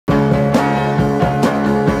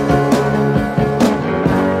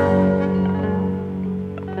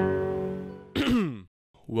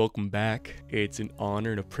welcome back. It's an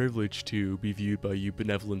honor and a privilege to be viewed by you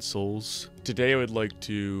benevolent souls. Today I would like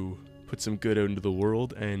to put some good out into the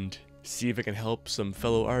world and see if I can help some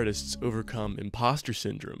fellow artists overcome imposter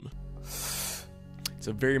syndrome. It's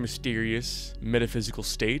a very mysterious, metaphysical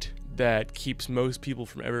state that keeps most people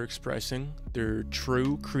from ever expressing their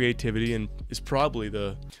true creativity and is probably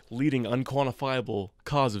the leading unquantifiable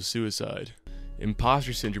cause of suicide.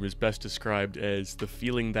 Imposter syndrome is best described as the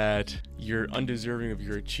feeling that you're undeserving of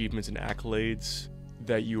your achievements and accolades,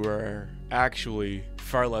 that you are actually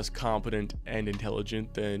far less competent and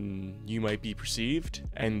intelligent than you might be perceived,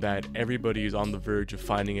 and that everybody is on the verge of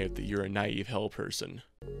finding out that you're a naive hell person.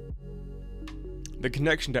 The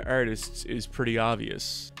connection to artists is pretty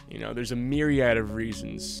obvious. There's a myriad of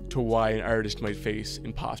reasons to why an artist might face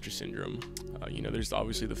imposter syndrome. There's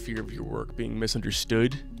obviously the fear of your work being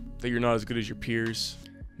misunderstood, that you're not as good as your peers,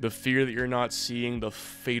 the fear that you're not seeing the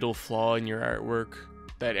fatal flaw in your artwork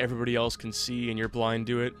that everybody else can see and you're blind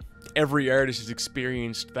to it. Every artist has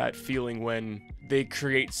experienced that feeling when they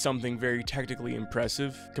create something very technically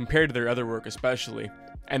impressive, compared to their other work especially,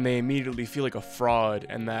 and they immediately feel like a fraud,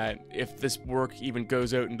 and that if this work even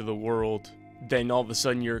goes out into the world, then all of a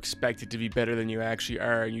sudden you're expected to be better than you actually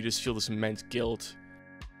are, and you just feel this immense guilt.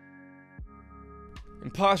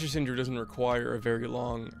 Imposter syndrome doesn't require a very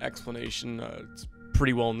long explanation. It's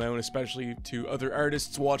pretty well known, especially to other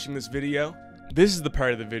artists watching this video. This is the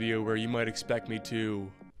part of the video where you might expect me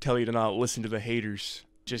to tell you to not listen to the haters.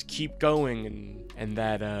 Just keep going and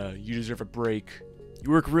that you deserve a break. You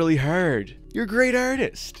work really hard. You're a great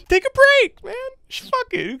artist. Take a break, man.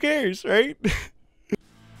 Fuck it, who cares, right?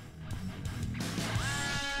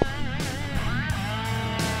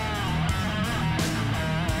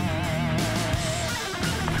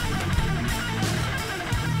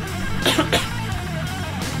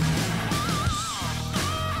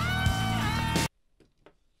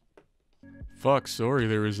 Fuck, sorry,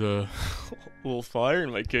 there was a little fire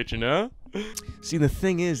in my kitchen, huh? See, the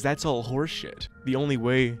thing is, that's all horseshit. The only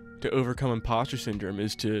way to overcome imposter syndrome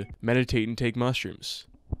is to meditate and take mushrooms.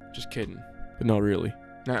 Just kidding, but not really.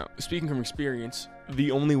 Now, speaking from experience,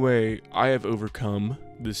 the only way I have overcome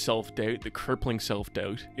the self-doubt, the crippling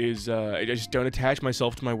self-doubt, is I just don't attach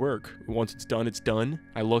myself to my work. Once it's done, it's done.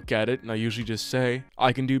 I look at it and I usually just say,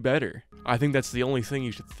 I can do better. I think that's the only thing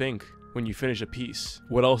you should think when you finish a piece.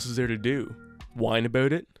 What else is there to do? Whine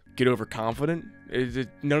about it? Get overconfident?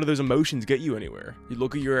 None of those emotions get you anywhere. You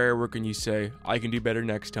look at your artwork and you say, I can do better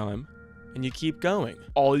next time, and you keep going.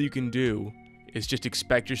 All you can do is just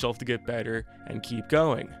expect yourself to get better and keep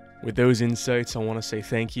going. With those insights, I want to say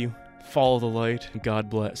thank you, follow the light, and God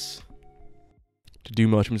bless. To do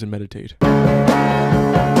mushrooms and meditate.